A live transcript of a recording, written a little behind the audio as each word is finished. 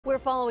We're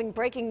following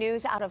breaking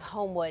news out of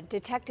Homewood.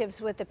 Detectives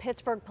with the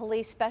Pittsburgh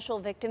Police Special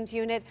Victims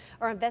Unit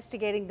are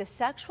investigating the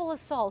sexual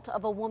assault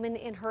of a woman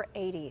in her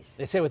 80s.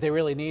 They say what they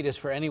really need is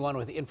for anyone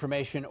with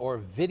information or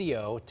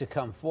video to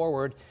come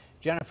forward.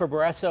 Jennifer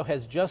Barresso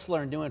has just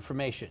learned new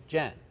information.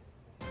 Jen.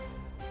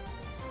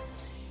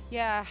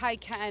 Yeah, hi,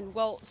 Ken.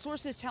 Well,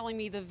 sources telling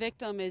me the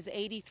victim is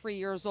 83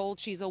 years old.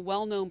 She's a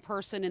well-known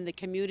person in the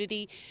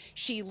community.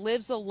 She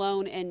lives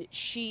alone and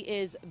she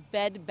is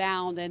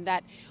bedbound, and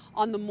that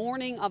on the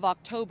morning of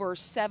October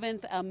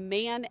 7th, a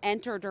man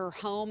entered her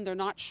home. They're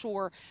not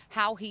sure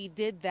how he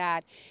did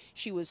that.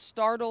 She was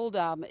startled.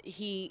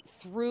 He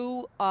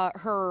threw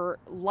her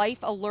life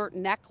alert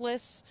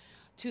necklace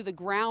to the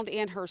ground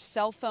and her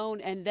cell phone,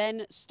 and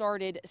then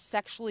started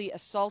sexually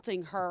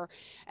assaulting her,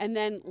 and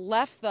then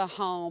left the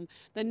home.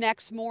 The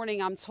next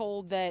morning, I'm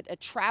told that a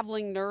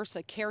traveling nurse,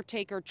 a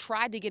caretaker,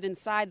 tried to get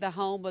inside the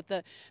home, but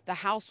the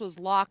house was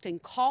locked,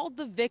 and called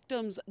the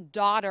victim's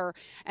daughter,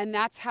 and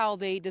that's how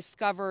they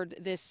discovered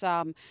this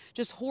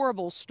just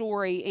horrible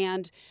story.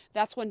 And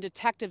that's when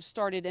detectives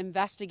started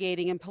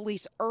investigating, and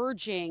police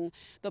urging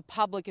the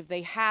public, if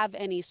they have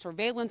any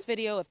surveillance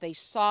video, if they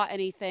saw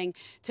anything,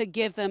 to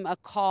give them a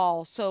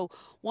call. So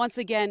once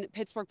again,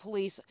 Pittsburgh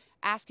police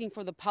asking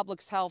for the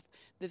public's help.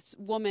 This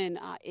woman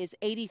is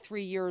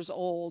 83 years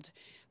old.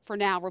 For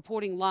now,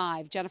 reporting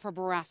live, Jennifer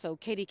Barresso,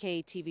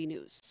 KDKA-TV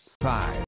News. 5.